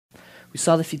We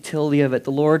saw the futility of it.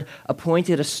 The Lord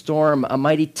appointed a storm, a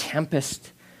mighty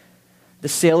tempest. The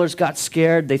sailors got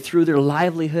scared. They threw their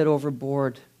livelihood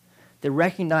overboard. They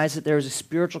recognized that there was a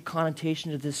spiritual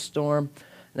connotation to this storm.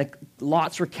 And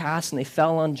lots were cast, and they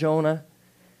fell on Jonah.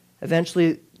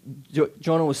 Eventually,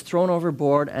 Jonah was thrown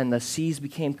overboard, and the seas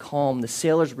became calm. The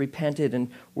sailors repented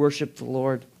and worshiped the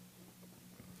Lord.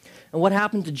 And what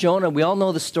happened to Jonah? We all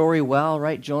know the story well,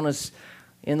 right? Jonah's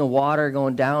in the water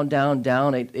going down, down,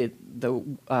 down.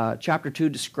 Chapter 2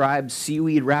 describes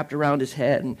seaweed wrapped around his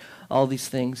head and all these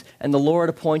things. And the Lord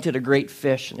appointed a great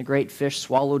fish, and the great fish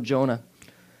swallowed Jonah.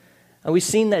 And we've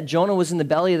seen that Jonah was in the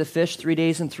belly of the fish 3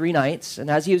 days and 3 nights. And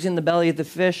as he was in the belly of the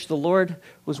fish, the Lord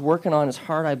was working on his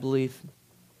heart, I believe.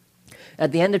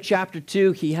 At the end of chapter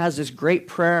 2, he has this great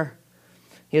prayer.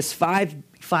 He has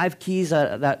five keys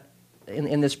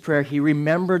in this prayer. He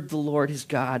remembered the Lord his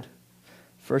God,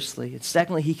 firstly. And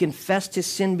secondly, he confessed his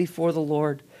sin before the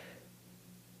Lord.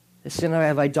 The sin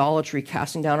of idolatry,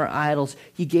 casting down our idols.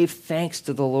 He gave thanks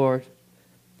to the Lord.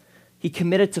 He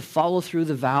committed to follow through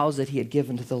the vows that he had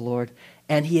given to the Lord.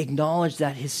 And he acknowledged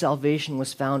that his salvation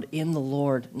was found in the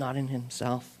Lord, not in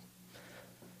himself.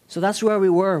 So that's where we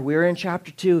were. We were in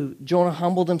chapter 2. Jonah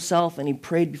humbled himself and he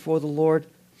prayed before the Lord.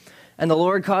 And the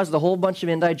Lord caused a whole bunch of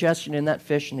indigestion in that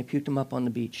fish, and they puked him up on the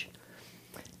beach.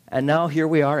 And now here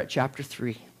we are at chapter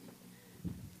 3.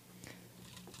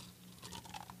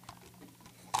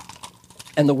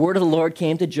 And the word of the Lord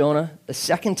came to Jonah the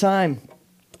second time,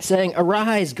 saying,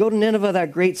 "Arise, go to Nineveh,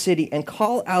 that great city, and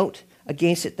call out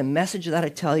against it the message that I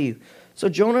tell you." So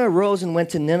Jonah arose and went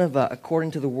to Nineveh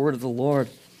according to the word of the Lord.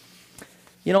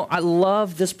 You know, I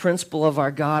love this principle of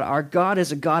our God. Our God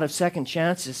is a God of second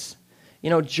chances. You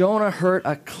know, Jonah heard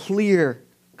a clear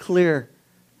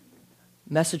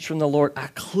message from the Lord, a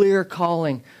clear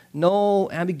calling, no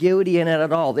ambiguity in it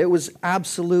at all. It was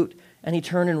absolute, and he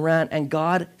turned and ran, and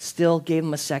God still gave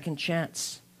him a second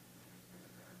chance.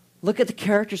 Look at the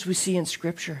characters we see in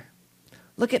Scripture.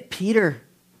 Look at Peter.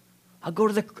 I'll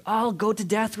go to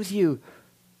death with you.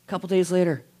 A couple days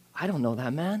later, I don't know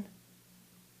that man.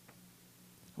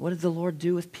 What did the Lord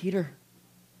do with Peter?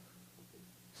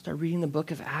 Start reading the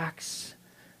book of Acts,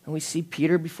 and we see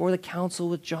Peter before the council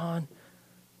with John,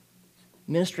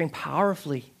 ministering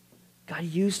powerfully. God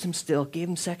used him still, gave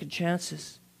him second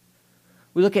chances.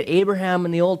 We look at Abraham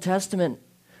in the Old Testament.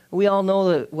 We all know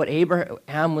that what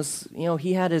Abraham was,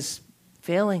 he had his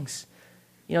failings.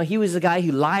 He was the guy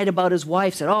who lied about his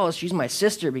wife, said, "Oh, she's my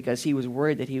sister," because he was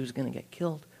worried that he was going to get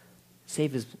killed,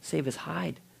 save his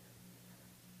hide.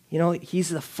 He's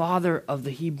the father of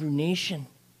the Hebrew nation.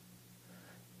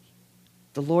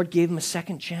 The Lord gave him a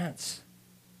second chance.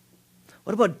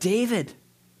 What about David?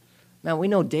 Man, we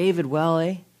know David well,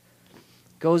 eh?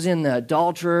 Goes in the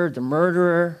adulterer, the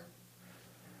murderer.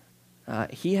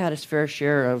 He had his fair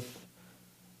share of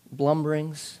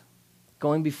blumberings,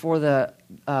 going before the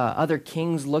other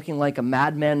kings looking like a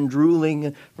madman,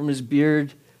 drooling from his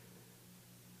beard.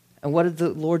 And what did the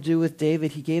Lord do with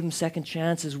David? He gave him second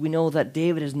chances. We know that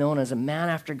David is known as a man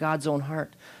after God's own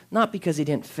heart, not because he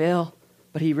didn't fail,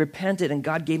 but he repented and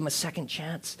God gave him a second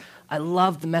chance. I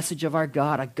love the message of our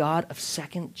God, a God of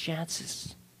second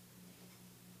chances.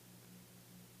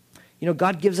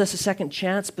 God gives us a second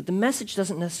chance, but the message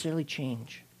doesn't necessarily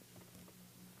change.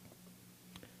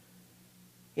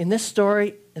 In this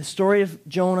story, the story of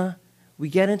Jonah, we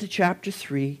get into chapter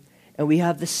 3, and we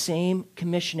have the same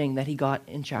commissioning that he got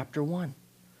in chapter 1.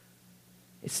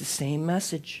 It's the same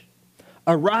message.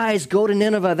 Arise, go to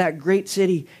Nineveh, that great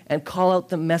city, and call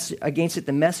out against it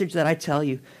the message that I tell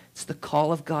you. It's the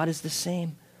call of God is the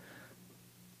same.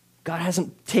 God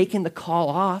hasn't taken the call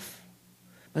off,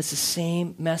 but it's the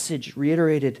same message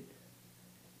reiterated.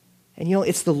 And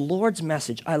it's the Lord's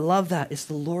message. I love that. It's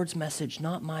the Lord's message,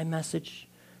 not my message,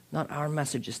 not our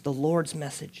message. It's the Lord's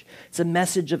message. It's a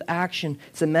message of action.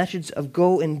 It's a message of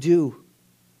go and do.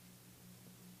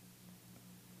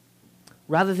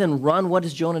 Rather than run, what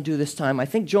does Jonah do this time? I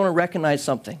think Jonah recognized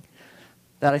something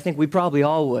that I think we probably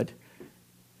all would.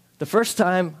 The first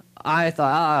time, I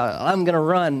thought, I'm going to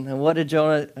run. And what did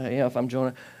Jonah, if I'm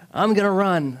Jonah, I'm going to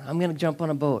run. I'm going to jump on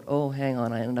a boat. Oh, hang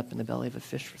on. I ended up in the belly of a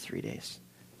fish for 3 days.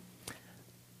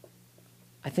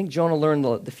 I think Jonah learned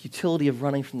the futility of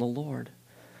running from the Lord.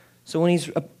 So when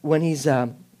he's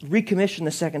recommissioned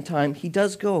the second time, he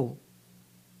does go.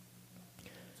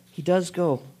 He does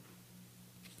go.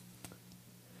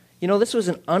 This was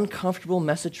an uncomfortable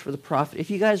message for the prophet. If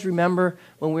you guys remember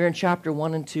when we were in chapter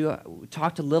 1 and 2, we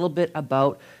talked a little bit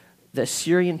about the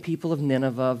Assyrian people of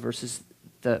Nineveh versus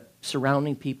the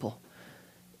surrounding people.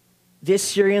 The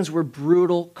Assyrians were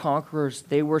brutal conquerors.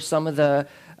 They were some of the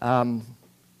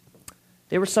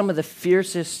They were some of the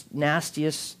fiercest,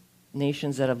 nastiest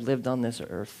nations that have lived on this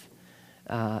earth.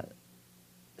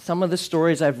 Some of the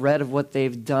stories I've read of what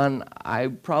they've done, I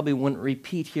probably wouldn't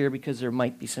repeat here because there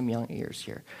might be some young ears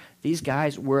here. These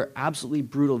guys were absolutely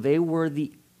brutal. They were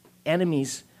the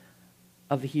enemies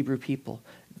of the Hebrew people.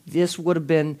 This would have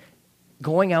been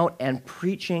going out and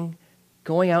preaching,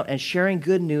 going out and sharing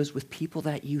good news with people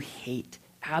that you hate,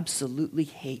 absolutely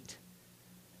hate.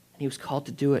 And he was called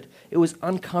to do it. It was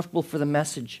uncomfortable for the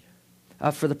message,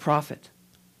 for the prophet.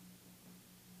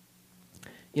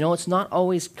 You know, it's not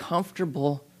always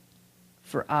comfortable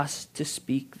for us to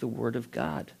speak the word of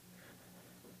God.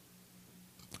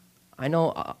 I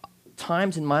know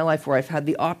times in my life where I've had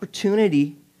the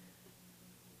opportunity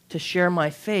to share my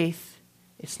faith.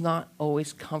 It's not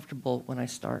always comfortable when I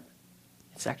start.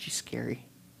 It's actually scary.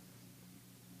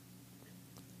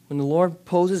 When the Lord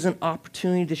poses an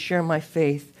opportunity to share my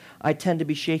faith, I tend to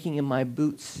be shaking in my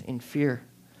boots in fear.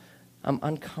 I'm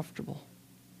uncomfortable.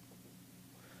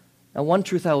 Now, one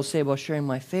truth I will say about sharing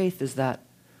my faith is that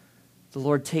the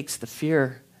Lord takes the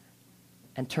fear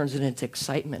and turns it into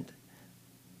excitement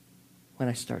when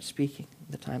I start speaking,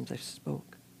 the times I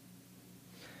spoke.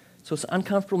 So it's an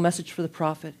uncomfortable message for the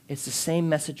prophet. It's the same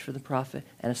message for the prophet,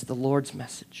 and it's the Lord's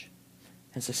message.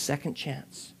 And it's a second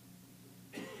chance.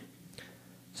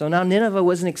 So now Nineveh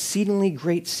was an exceedingly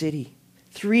great city,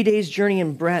 3 days' journey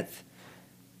in breadth.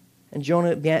 And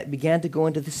Jonah began to go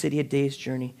into the city a day's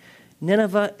journey.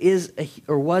 Nineveh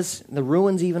was, the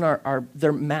ruins even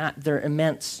they're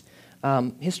immense.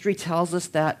 History tells us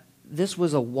that this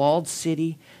was a walled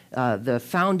city. The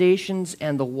foundations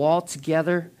and the wall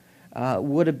together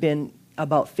would have been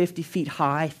about 50 feet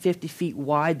high, 50 feet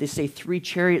wide. They say 3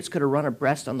 chariots could have run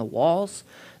abreast on the walls.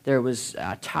 There was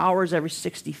towers every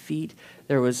 60 feet.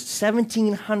 There was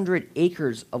 1,700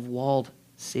 acres of walled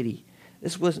city.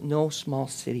 This was no small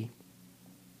city.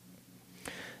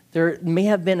 There may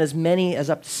have been as many as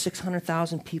up to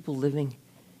 600,000 people living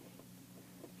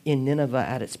in Nineveh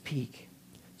at its peak.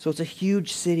 So it's a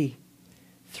huge city,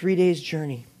 3 days'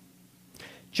 journey.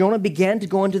 Jonah began to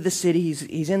go into the city.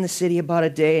 He's in the city about a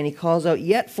day, and he calls out,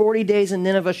 "Yet 40 days and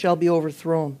Nineveh shall be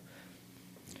overthrown."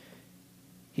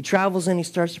 He travels and he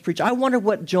starts to preach. I wonder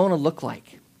what Jonah looked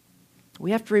like.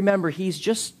 We have to remember he's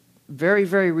just very,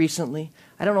 very recently,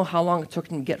 I don't know how long it took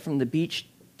him to get from the beach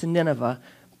to Nineveh,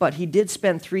 but he did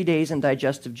spend 3 days in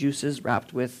digestive juices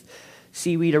wrapped with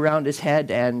seaweed around his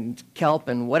head and kelp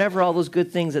and whatever all those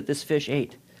good things that this fish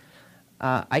ate.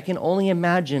 I can only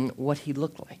imagine what he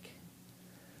looked like.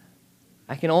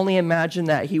 I can only imagine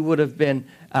that he would have been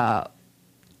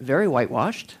very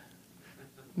whitewashed.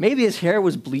 Maybe his hair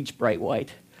was bleached bright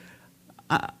white.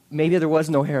 Maybe there was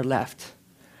no hair left.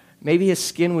 Maybe his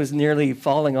skin was nearly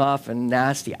falling off and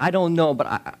nasty. I don't know, but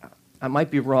I might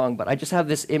be wrong, but I just have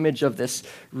this image of this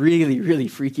really, really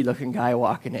freaky-looking guy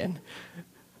walking in.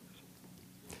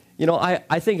 You know,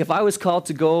 I think if I was called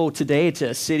to go today to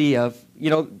a city of,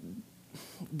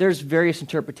 there's various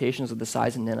interpretations of the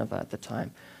size of Nineveh at the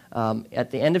time.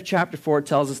 At the end of chapter 4, it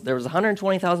tells us there was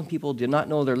 120,000 people who did not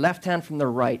know their left hand from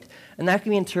their right, and that can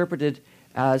be interpreted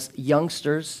as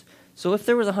youngsters. So if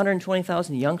there was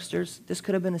 120,000 youngsters, this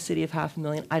could have been a city of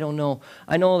 500,000. I don't know.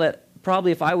 I know that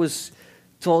probably if I was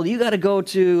told, you got to go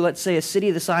to, let's say, a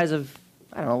city the size of,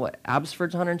 I don't know, what,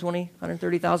 Abbotsford's 120,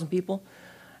 130,000 people,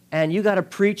 and you got to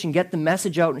preach and get the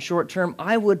message out in short term,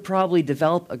 I would probably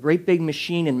develop a great big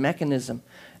machine and mechanism.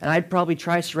 And I'd probably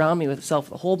try to surround myself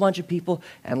with a whole bunch of people,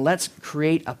 and let's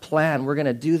create a plan. We're going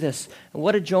to do this. And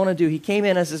what did Jonah do? He came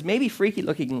in as this maybe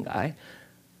freaky-looking guy,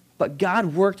 but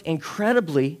God worked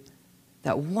incredibly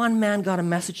that one man got a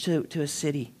message to a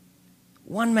city.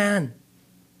 One man.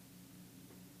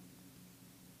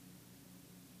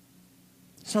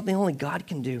 Something only God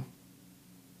can do.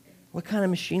 What kind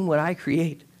of machine would I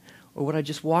create? Or would I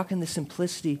just walk in the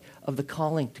simplicity of the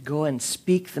calling to go and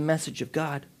speak the message of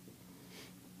God?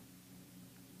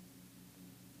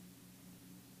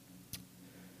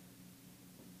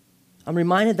 I'm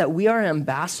reminded that we are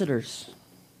ambassadors.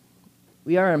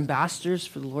 We are ambassadors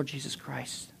for the Lord Jesus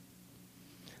Christ.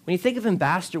 When you think of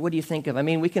ambassador, what do you think of? I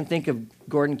mean, we can think of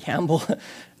Gordon Campbell,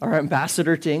 our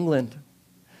ambassador to England.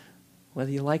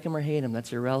 Whether you like him or hate him,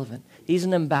 that's irrelevant. He's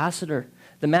an ambassador.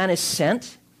 The man is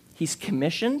sent. He's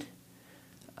commissioned.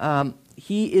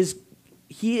 He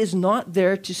is not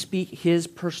there to speak his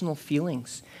personal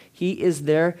feelings. He is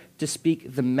there to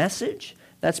speak the message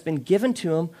that's been given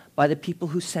to him by the people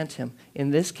who sent him. In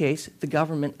this case, the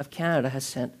government of Canada has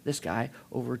sent this guy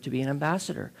over to be an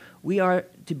ambassador. We are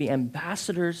to be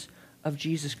ambassadors of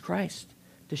Jesus Christ,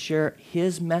 to share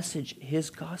his message, his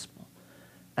gospel.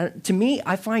 And to me,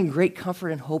 I find great comfort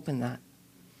and hope in that.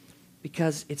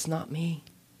 because it's not me.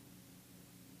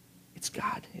 It's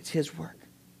God. It's his work.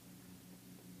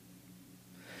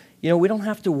 You know, we don't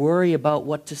have to worry about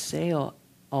what to say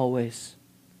always.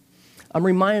 I'm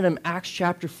reminded of Acts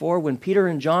chapter 4 when Peter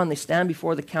and John, they stand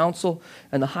before the council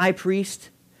and the high priest,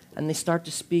 and they start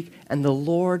to speak, and the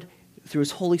Lord, through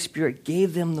his Holy Spirit,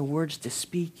 gave them the words to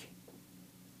speak.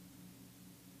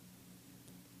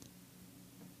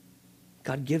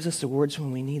 God gives us the words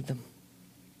when we need them.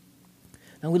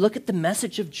 Now we look at the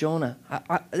message of Jonah.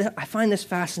 I find this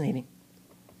fascinating.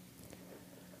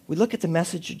 We look at the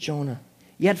message of Jonah.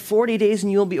 You had 40 days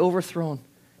and you'll be overthrown.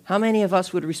 How many of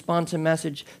us would respond to a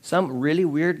message? Some really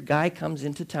weird guy comes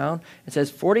into town and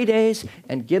says 40 days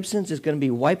and Gibson's is going to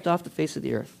be wiped off the face of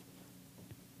the earth.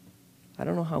 I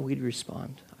don't know how we'd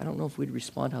respond. I don't know if we'd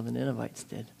respond how the Ninevites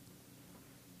did.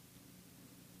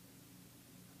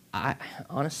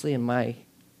 Honestly, in my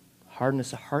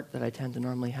hardness of heart that I tend to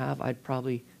normally have, I'd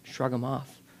probably shrug them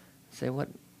off. Say, what?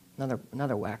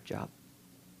 Another whack job.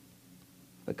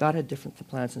 But God had different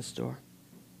plans in store.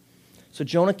 So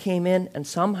Jonah came in, and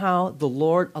somehow the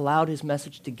Lord allowed his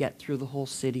message to get through the whole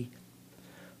city.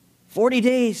 40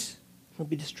 days, there'll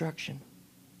be destruction.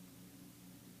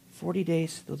 40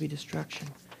 days, there'll be destruction.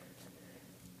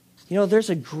 You know, there's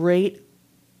a great...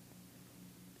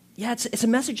 Yeah, it's a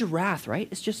message of wrath, right?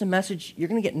 It's just a message, you're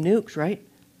going to get nuked, right?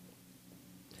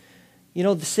 You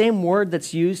know, the same word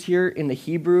that's used here in the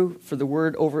Hebrew for the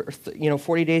word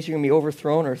 40 days you're going to be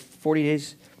overthrown, or 40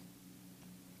 days...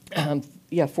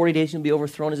 40 days you'll be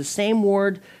overthrown is the same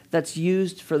word that's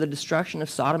used for the destruction of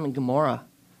Sodom and Gomorrah.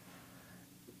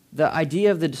 The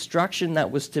idea of the destruction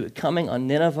that was coming on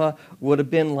Nineveh would have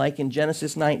been like in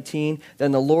Genesis 19.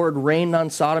 Then the Lord rained on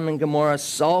Sodom and Gomorrah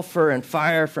sulfur and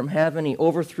fire from heaven. He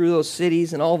overthrew those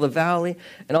cities and all the valley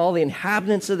and all the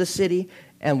inhabitants of the city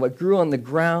and what grew on the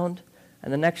ground.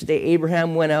 And the next day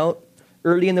Abraham went out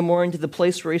early in the morning to the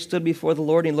place where he stood before the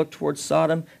Lord, and he looked towards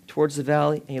Sodom, towards the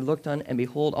valley, and he looked on, and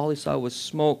behold, all he saw was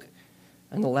smoke,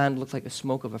 and the land looked like the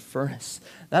smoke of a furnace.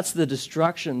 That's the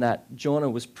destruction that Jonah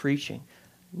was preaching.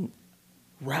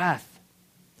 Wrath.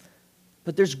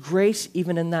 But there's grace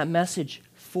even in that message.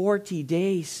 40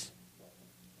 days.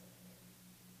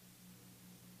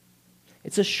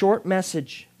 It's a short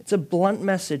message. It's a blunt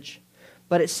message.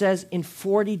 But it says in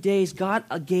 40 days, God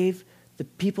gave the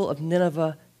people of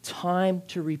Nineveh time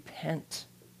to repent.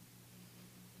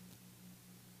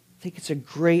 I think it's a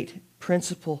great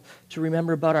principle to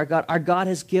remember about our God. Our God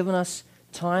has given us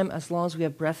time as long as we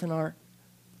have breath in our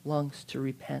lungs to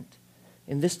repent.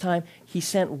 In this time, he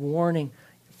sent warning.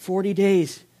 40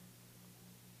 days.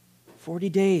 40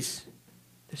 days.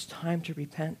 There's time to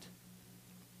repent.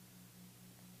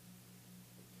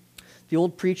 The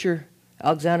old preacher,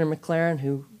 Alexander Maclaren,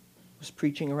 who was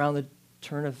preaching around the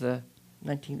turn of the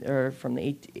from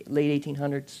the late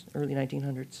 1800s, early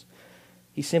 1900s.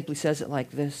 He simply says it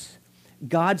like this: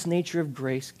 God's nature of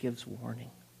grace gives warning.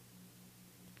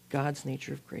 God's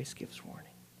nature of grace gives warning.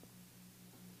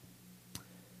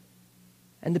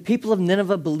 And the people of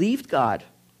Nineveh believed God,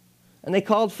 and they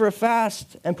called for a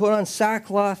fast and put on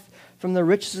sackcloth from the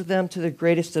richest of them to the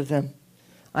greatest of them.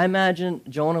 I imagine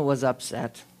Jonah was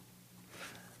upset.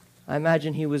 I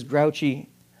imagine he was grouchy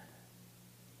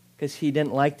because he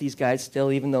didn't like these guys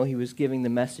still, even though he was giving the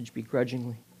message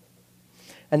begrudgingly.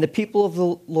 And the people of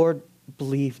the Lord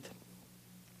believed.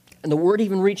 And the word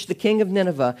even reached the king of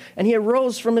Nineveh, and he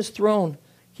arose from his throne.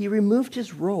 He removed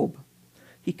his robe.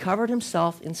 He covered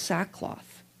himself in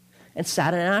sackcloth and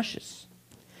sat in ashes.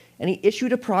 And he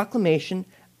issued a proclamation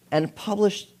and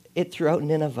published it throughout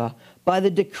Nineveh. By the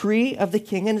decree of the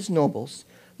king and his nobles,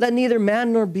 let neither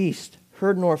man nor beast,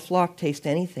 herd nor flock taste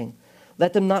anything.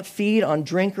 Let them not feed on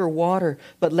drink or water,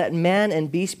 but let man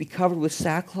and beast be covered with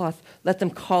sackcloth. Let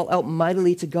them call out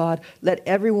mightily to God. Let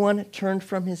everyone turn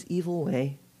from his evil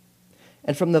way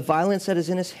and from the violence that is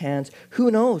in his hands. Who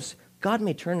knows? God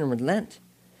may turn and relent,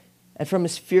 and from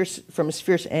his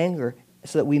fierce anger,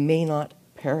 so that we may not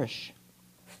perish.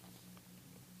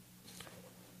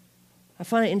 I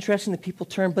find it interesting that people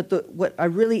turn, but what I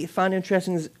really find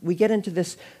interesting is we get into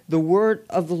this, the word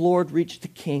of the Lord reached the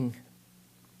king.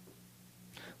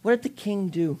 What did the king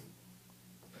do?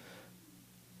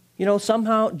 You know,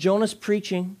 somehow Jonah's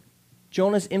preaching,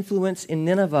 Jonah's influence in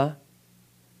Nineveh,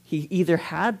 he either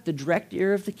had the direct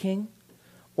ear of the king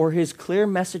or his clear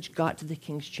message got to the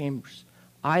king's chambers.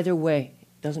 Either way,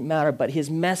 it doesn't matter, but his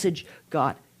message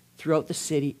got throughout the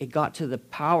city. It got to the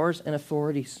powers and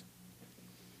authorities.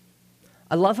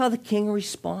 I love how the king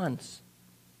responds.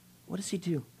 What does he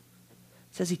do?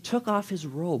 It says he took off his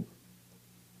robe.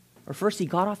 Or first he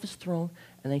got off his throne,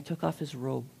 and then he took off his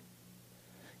robe.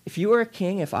 If you were a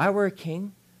king, if I were a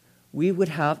king, we would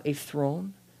have a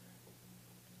throne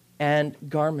and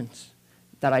garments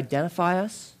that identify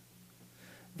us,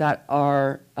 that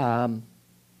are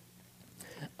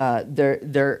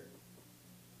their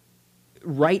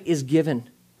right is given,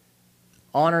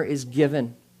 honor is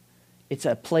given. It's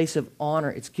a place of honor.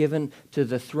 It's given to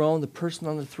the throne, the person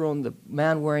on the throne, the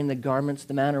man wearing the garments,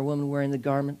 the man or woman wearing the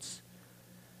garments.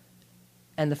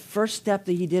 And the first step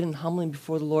that he did in humbling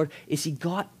before the Lord is he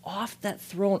got off that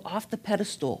throne, off the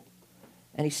pedestal,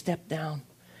 and he stepped down.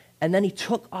 And then he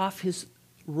took off his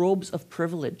robes of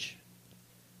privilege.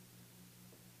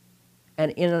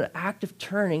 And in an act of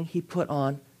turning, he put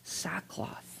on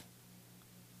sackcloth.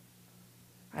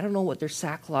 I don't know what their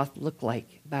sackcloth looked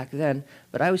like back then,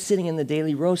 but I was sitting in the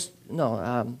Daily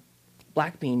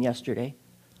Black Bean yesterday,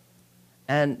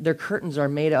 and their curtains are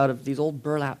made out of these old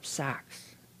burlap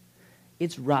sacks.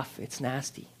 It's rough. It's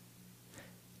nasty.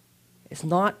 It's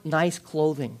not nice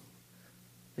clothing.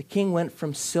 The king went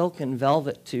from silk and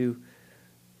velvet to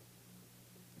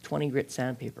 20 grit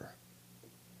sandpaper.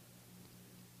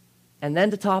 And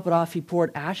then to top it off, he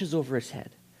poured ashes over his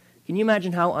head. Can you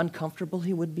imagine how uncomfortable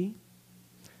he would be?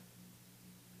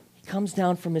 He comes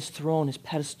down from his throne, his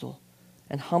pedestal,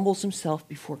 and humbles himself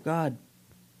before God.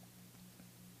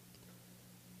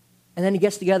 And then he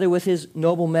gets together with his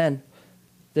noble men,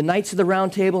 the knights of the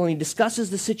Round Table, and he discusses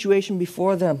the situation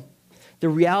before them, the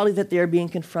reality that they are being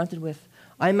confronted with.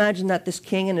 I imagine that this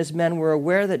king and his men were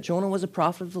aware that Jonah was a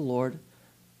prophet of the Lord,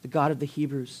 the God of the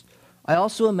Hebrews. I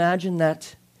also imagine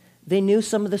that they knew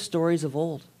some of the stories of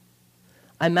old.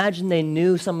 I imagine they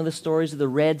knew some of the stories of the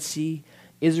Red Sea,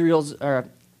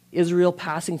 Israel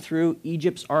passing through,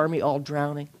 Egypt's army all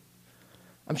drowning.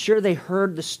 I'm sure they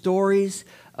heard the stories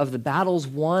of the battles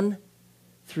won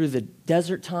through the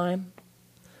desert time,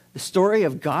 the story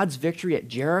of God's victory at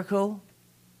Jericho.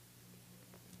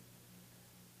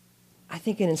 I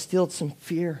think it instilled some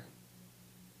fear.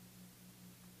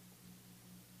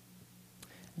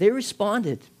 They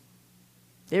responded.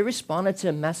 They responded to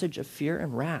a message of fear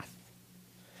and wrath.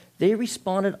 They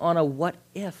responded on a what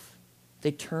if.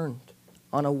 They turned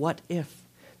on a what if.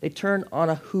 They turned on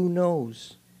a who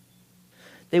knows.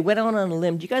 They went out on a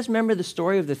limb. Do you guys remember the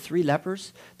story of the 3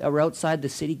 lepers that were outside the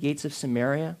city gates of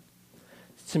Samaria?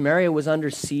 Samaria was under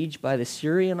siege by the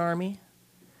Syrian army.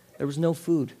 There was no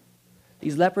food.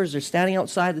 These lepers are standing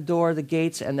outside the door of the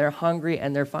gates, and they're hungry,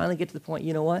 and they're finally get to the point,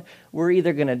 you know what? We're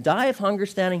either going to die of hunger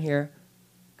standing here,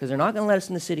 because they're not going to let us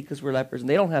in the city because we're lepers, and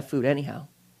they don't have food anyhow.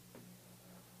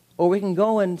 Or we can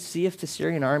go and see if the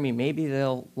Syrian army, maybe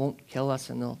won't kill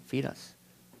us and they'll feed us.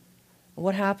 And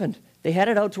what happened? They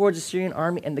headed out towards the Syrian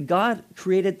army, and the God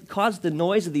caused the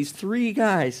noise of these 3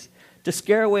 guys to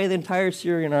scare away the entire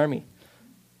Syrian army.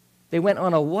 They went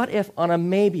on a what if, on a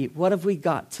maybe. What have we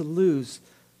got to lose?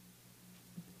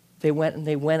 They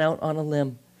went out on a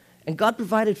limb. And God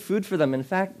provided food for them. In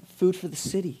fact, food for the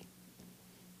city.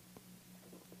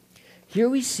 Here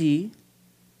we see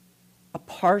a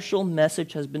partial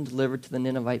message has been delivered to the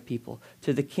Ninevite people,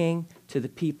 to the king, to the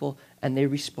people, and they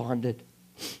responded.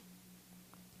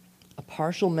 A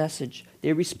partial message.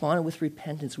 They responded with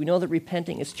repentance. We know that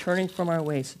repenting is turning from our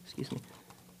ways.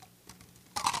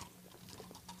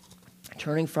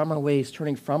 Turning from our ways,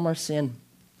 turning from our sin,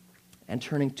 and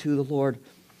turning to the Lord.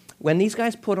 When these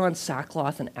guys put on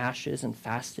sackcloth and ashes and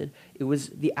fasted, it was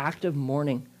the act of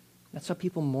mourning. That's how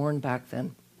people mourned back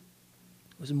then.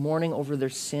 It was mourning over their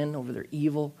sin, over their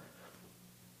evil.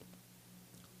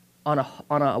 On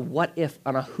a what if,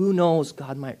 on a who knows,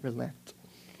 God might relent.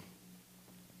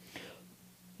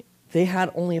 They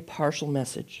had only a partial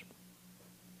message.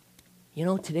 You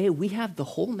know, today we have the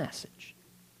whole message.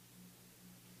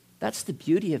 That's the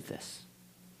beauty of this.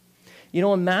 You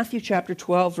know, in Matthew chapter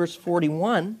 12, verse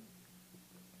 41,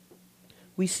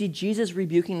 we see Jesus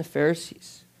rebuking the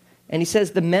Pharisees. And he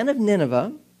says, the men of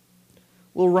Nineveh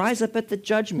will rise up at the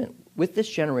judgment with this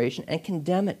generation and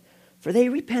condemn it, for they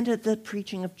repented at the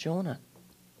preaching of Jonah.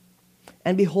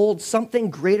 And behold, something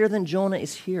greater than Jonah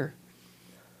is here.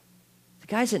 The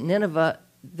guys at Nineveh,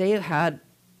 they had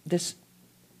this,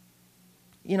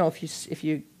 you know, if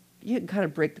you can kind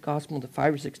of break the gospel into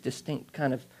 5 or 6 distinct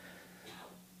kind of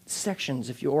sections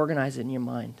if you organize it in your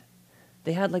mind.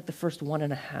 They had like the first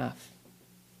 1.5.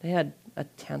 They had a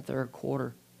tenth or a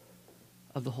quarter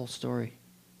of the whole story.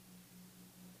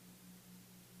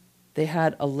 They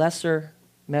had a lesser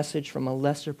message from a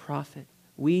lesser prophet.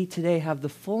 We today have the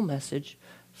full message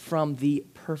from the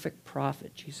perfect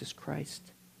prophet, Jesus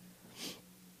Christ.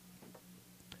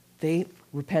 They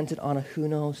repented on a who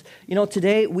knows. You know,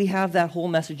 today we have that whole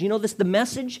message. You know this, the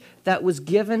message that was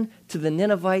given to the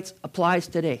Ninevites applies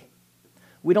today.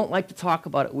 We don't like to talk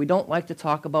about it. We don't like to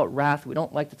talk about wrath. We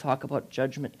don't like to talk about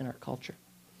judgment in our culture.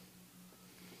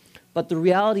 But the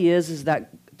reality is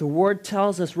that the Word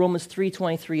tells us, Romans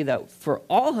 3:23, that for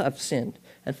all have sinned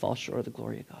and fall short of the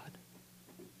glory of God.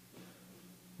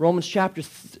 Romans chapter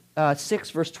 6,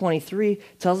 verse 23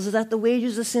 tells us that the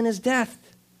wages of sin is death.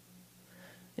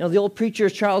 You know, the old preacher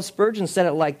Charles Spurgeon said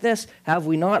it like this: have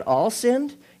we not all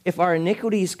sinned? If our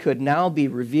iniquities could now be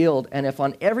revealed, and if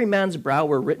on every man's brow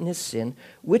were written his sin,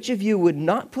 which of you would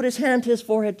not put his hand to his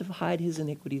forehead to hide his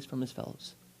iniquities from his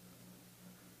fellows?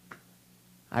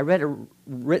 I read it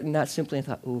written that simply and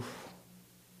thought, oof.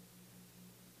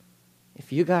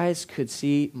 If you guys could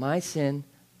see my sin,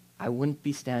 I wouldn't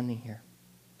be standing here.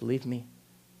 Believe me.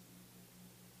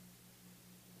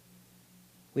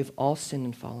 We've all sinned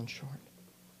and fallen short.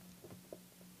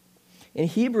 In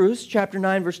Hebrews chapter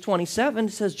 9, verse 27,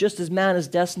 it says, just as man is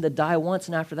destined to die once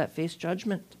and after that face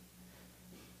judgment.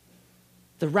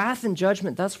 The wrath and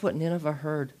judgment, that's what Nineveh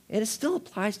heard. And it still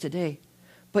applies today.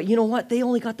 But you know what? They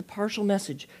only got the partial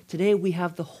message. Today we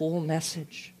have the whole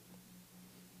message.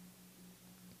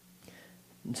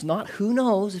 It's not who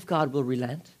knows if God will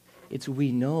relent. It's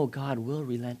we know God will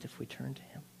relent if we turn to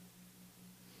him.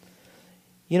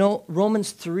 You know,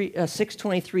 Romans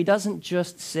 6:23 doesn't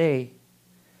just say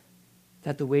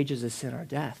that the wages of sin are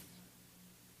death.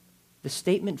 The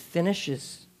statement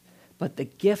finishes, but the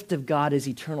gift of God is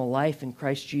eternal life in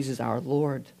Christ Jesus our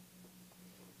Lord.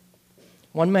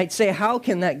 One might say, how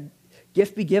can that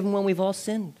gift be given when we've all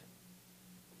sinned?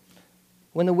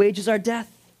 When the wages are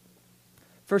death.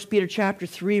 1 Peter chapter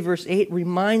 3, verse 8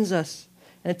 reminds us,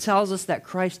 and it tells us that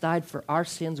Christ died for our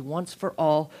sins once for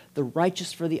all, the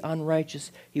righteous for the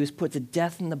unrighteous. He was put to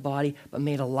death in the body, but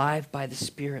made alive by the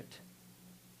Spirit.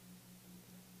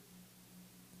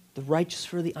 The righteous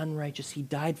for the unrighteous. He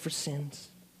died for sins.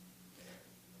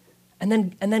 And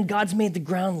then God's made the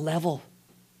ground level.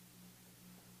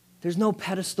 There's no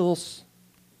pedestals.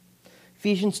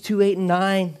 Ephesians 2:8 and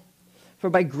 9. For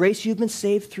by grace you've been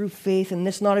saved through faith, and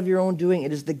this not of your own doing.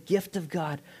 It is the gift of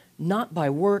God, not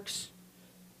by works,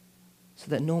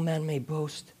 so that no man may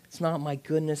boast. It's not my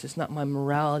goodness. It's not my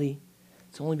morality.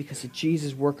 It's only because of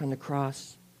Jesus' work on the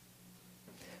cross.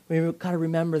 We've got to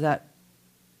remember that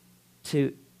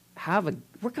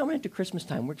we're coming into Christmas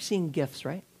time. We're seeing gifts,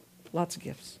 right? Lots of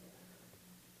gifts.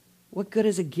 What good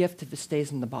is a gift if it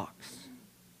stays in the box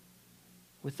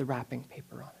with the wrapping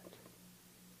paper on it?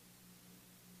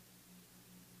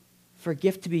 For a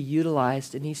gift to be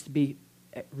utilized, it needs to be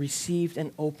received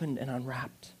and opened and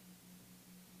unwrapped.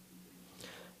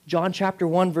 John chapter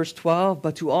 1, verse 12,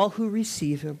 but to all who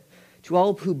receive him, to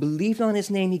all who believed on his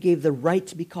name, he gave the right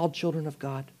to be called children of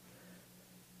God.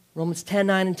 Romans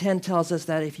 10:9 and 10 tells us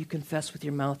that if you confess with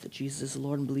your mouth that Jesus is the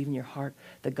Lord and believe in your heart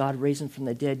that God raised him from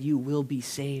the dead, you will be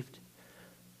saved.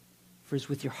 For it's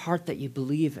with your heart that you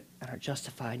believe and are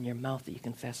justified, and your mouth that you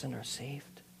confess and are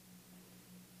saved.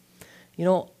 You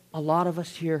know, a lot of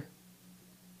us here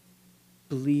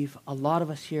believe, a lot of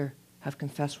us here have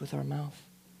confessed with our mouth.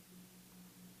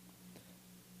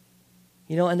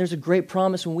 You know, and there's a great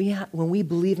promise when we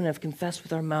believe and have confessed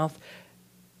with our mouth.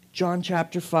 John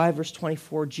chapter 5, verse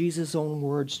 24, Jesus' own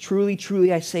words. Truly,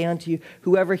 truly, I say unto you,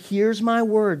 whoever hears my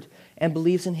word and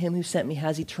believes in him who sent me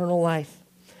has eternal life.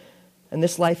 And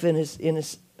this life and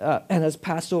has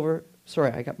passed over.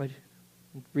 Sorry,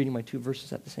 reading my two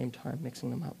verses at the same time, mixing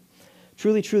them up.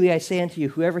 Truly, truly, I say unto you,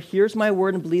 whoever hears my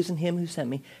word and believes in him who sent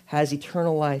me has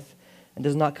eternal life and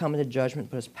does not come into judgment,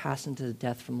 but has passed into the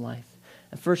death from life.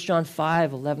 And 1 John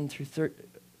 5, 11 through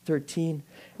 13.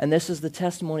 And this is the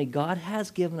testimony. God has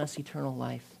given us eternal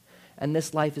life, and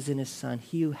this life is in his Son.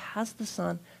 He who has the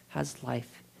Son has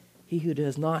life. He who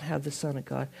does not have the Son of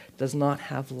God does not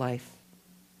have life.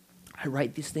 I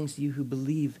write these things to you who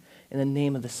believe in the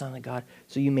name of the Son of God,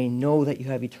 so you may know that you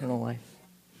have eternal life.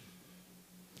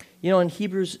 You know, in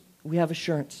Hebrews, we have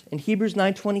assurance. In Hebrews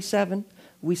 9:27,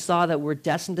 we saw that we're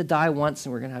destined to die once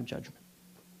and we're going to have judgment.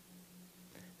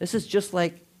 This is just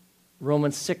like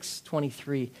Romans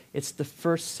 6:23. It's the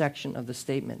first section of the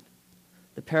statement.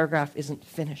 The paragraph isn't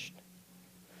finished.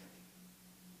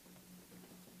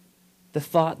 The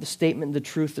thought, the statement, the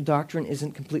truth, the doctrine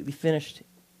isn't completely finished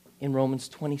in Romans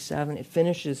 27. It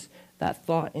finishes that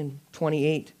thought in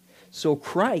 28. So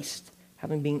Christ,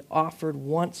 having been offered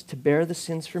once to bear the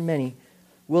sins for many,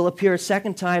 will appear a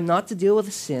second time, not to deal with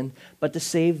the sin, but to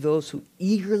save those who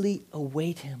eagerly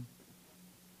await him.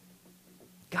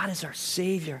 God is our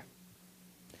Savior.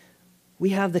 We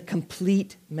have the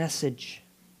complete message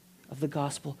of the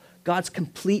gospel, God's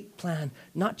complete plan,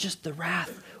 not just the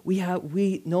wrath.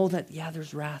 We know that,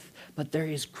 there's wrath, but there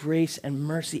is grace and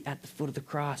mercy at the foot of the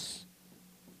cross.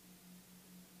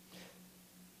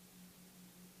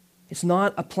 It's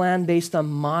not a plan based on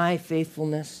my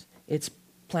faithfulness. It's a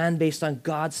plan based on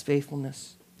God's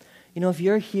faithfulness. You know, if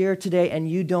you're here today and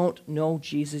you don't know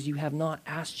Jesus, you have not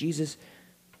asked Jesus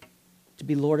to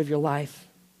be Lord of your life.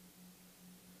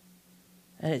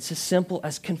 And it's as simple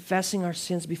as confessing our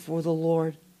sins before the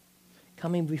Lord,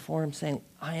 coming before him saying,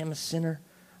 I am a sinner.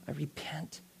 I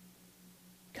repent.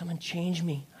 Come and change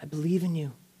me. I believe in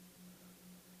you.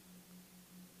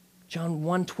 John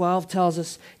 1:12 tells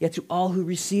us, yet to all who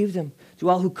received him, to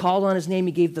all who called on his name,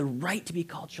 he gave the right to be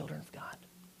called children of God.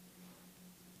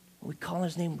 When we call on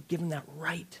his name, we give him that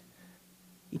right.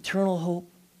 Eternal hope.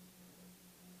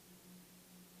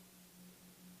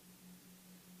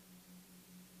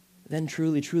 Then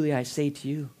truly, truly, I say to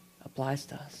you, applies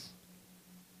to us.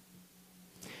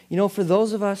 You know, for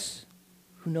those of us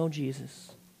who know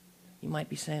Jesus, you might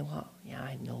be saying, well, yeah,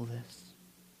 I know this.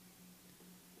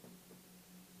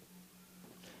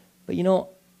 But you know,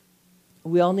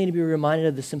 we all need to be reminded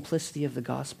of the simplicity of the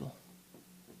gospel.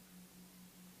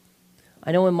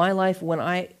 I know in my life, when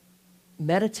I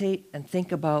meditate and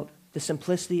think about the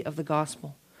simplicity of the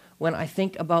gospel, when I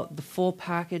think about the full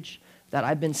package that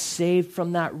I've been saved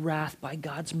from that wrath by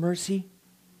God's mercy,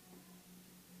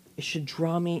 it should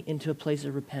draw me into a place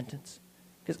of repentance.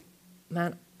 Because,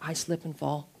 man, I slip and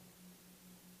fall.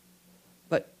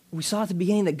 But we saw at the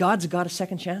beginning that God's a God of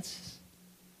second chances.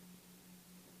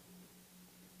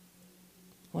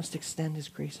 He wants to extend his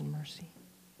grace and mercy.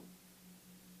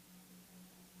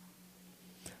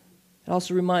 I'm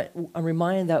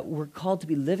reminded that we're called to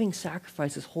be living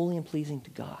sacrifices, holy and pleasing to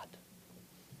God.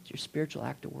 It's your spiritual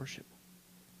act of worship.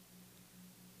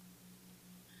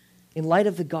 In light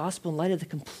of the gospel, in light of the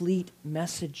complete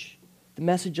message, the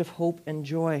message of hope and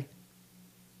joy,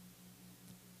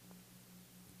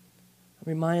 I'm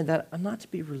reminded that I'm not to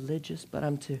be religious, but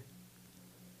I'm to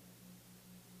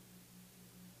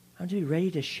be ready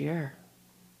to share.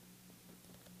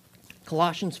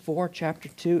 Colossians 4,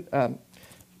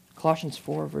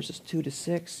 verses 2 to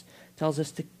 6 tells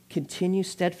us to continue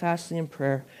steadfastly in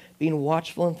prayer, being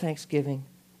watchful in thanksgiving.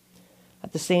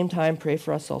 At the same time, pray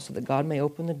for us also that God may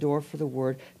open the door for the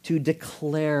word to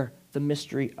declare the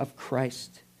mystery of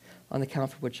Christ, on the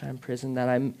account for which I am imprisoned, that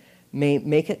I may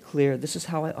make it clear, this is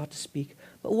how I ought to speak,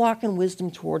 but walk in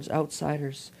wisdom towards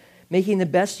outsiders, making the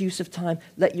best use of time.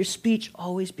 Let your speech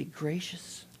always be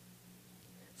gracious,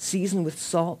 seasoned with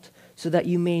salt, so that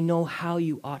you may know how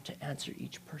you ought to answer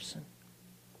each person.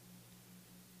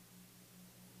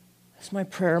 That's my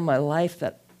prayer in my life,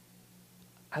 that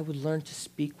I would learn to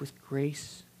speak with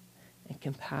grace and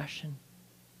compassion,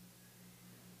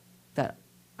 that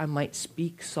I might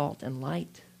speak salt and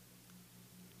light,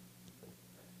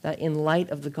 that in light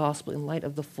of the gospel, in light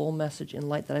of the full message, in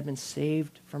light that I've been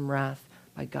saved from wrath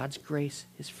by God's grace,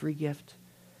 his free gift,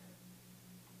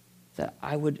 that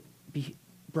I would be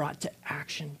brought to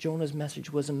action. Jonah's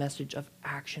message was a message of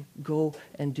action. Go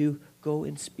and do, go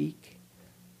and speak.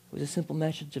 It was a simple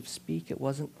message of speak. It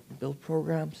wasn't build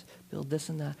programs, build this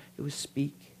and that. It was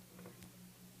speak.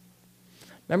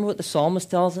 Remember what the psalmist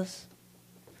tells us?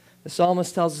 The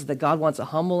psalmist tells us that God wants a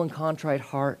humble and contrite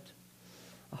heart,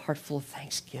 a heart full of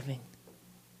thanksgiving.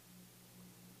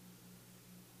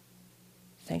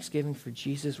 Thanksgiving for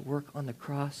Jesus' work on the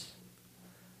cross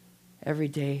every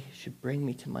day should bring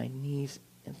me to my knees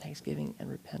in thanksgiving and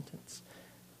repentance.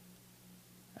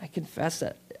 I confess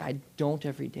that I don't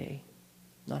every day,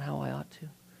 not how I ought to.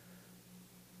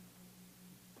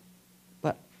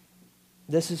 But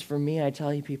this is for me, I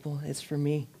tell you people, it's for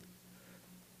me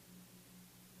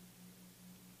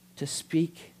to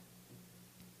speak,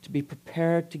 to be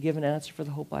prepared to give an answer for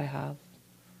the hope I have,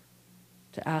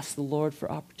 to ask the Lord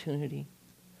for opportunity,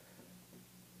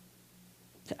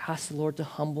 to ask the Lord to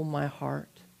humble my heart,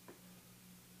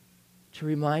 to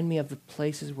remind me of the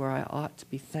places where I ought to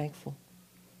be thankful,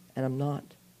 and I'm not.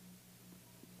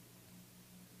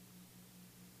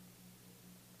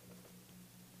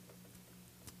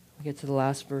 We get to the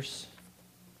last verse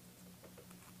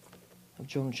of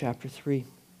Jonah chapter 3,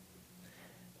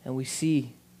 and we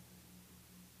see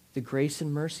the grace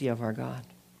and mercy of our God.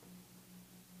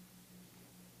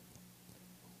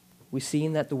 We've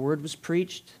seen that the word was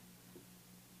preached,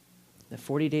 that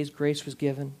 40 days grace was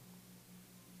given.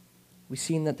 We've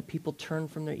seen that the people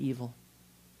turned from their evil.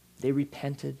 They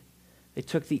repented. They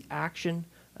took the action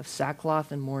of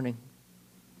sackcloth and mourning.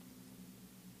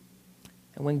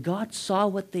 And when God saw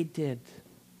what they did,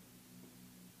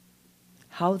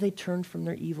 how they turned from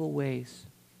their evil ways,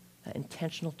 that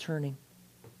intentional turning,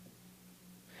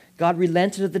 God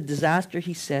relented of the disaster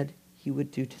he said he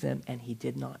would do to them, and he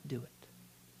did not do it.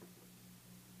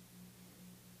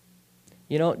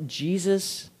 You know,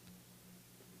 Jesus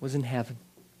was in heaven.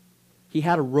 He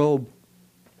had a robe.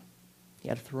 He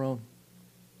had a throne.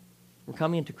 We're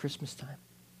coming into Christmas time.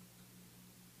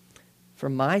 For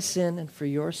my sin and for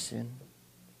your sin,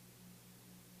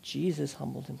 Jesus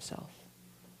humbled himself.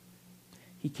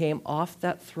 He came off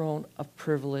that throne of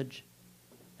privilege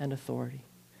and authority.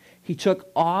 He took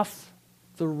off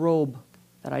the robe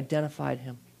that identified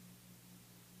him.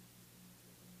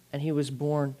 And he was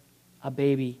born a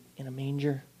baby in a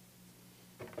manger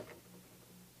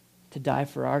to die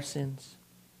for our sins.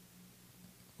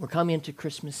 We're coming into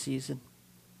Christmas season.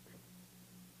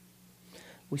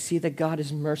 We see that God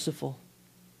is merciful.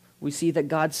 We see that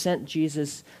God sent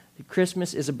Jesus.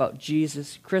 Christmas is about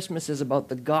Jesus. Christmas is about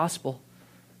the gospel.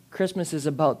 Christmas is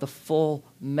about the full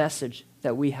message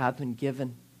that we have been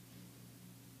given.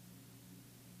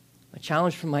 My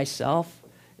challenge for myself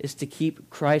is to keep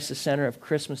Christ the center of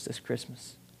Christmas this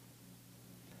Christmas.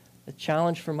 The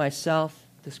challenge for myself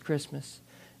this Christmas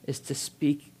is to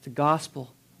speak the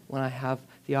gospel when I have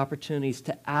the opportunities,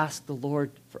 to ask the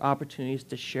Lord for opportunities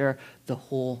to share the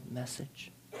whole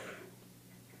message.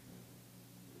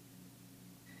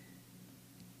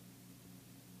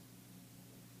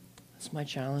 That's my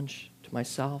challenge to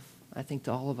myself, I think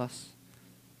to all of us.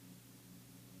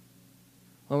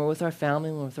 When we're with our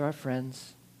family, when we're with our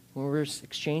friends, when we're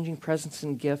exchanging presents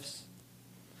and gifts,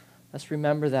 let's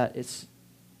remember that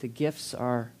the gifts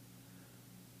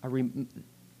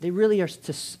they really are,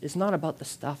 it's not about the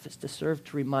stuff, it's to serve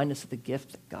to remind us of the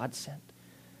gift that God sent.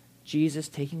 Jesus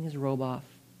taking his robe off,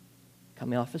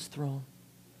 coming off his throne,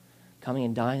 coming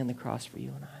and dying on the cross for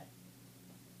you and I.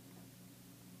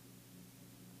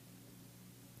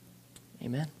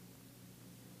 Amen.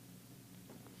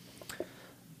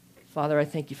 Father, I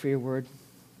thank you for your word.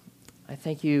 I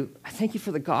thank you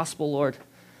for the gospel, Lord.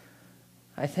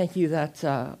 I thank you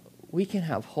that we can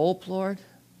have hope, Lord.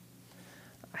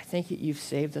 I thank that you've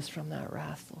saved us from that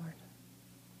wrath, Lord.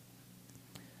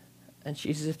 And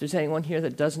Jesus, if there's anyone here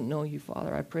that doesn't know you,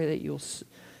 Father, I pray that you'll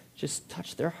just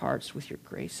touch their hearts with your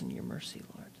grace and your mercy,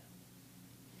 Lord.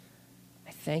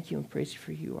 I thank you and praise you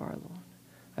for who you are, Lord.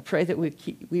 I pray that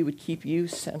we would keep you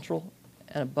central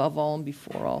and above all and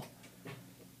before all.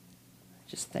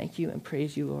 Just thank you and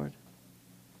praise you, Lord.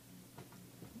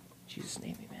 In Jesus'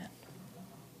 name, amen.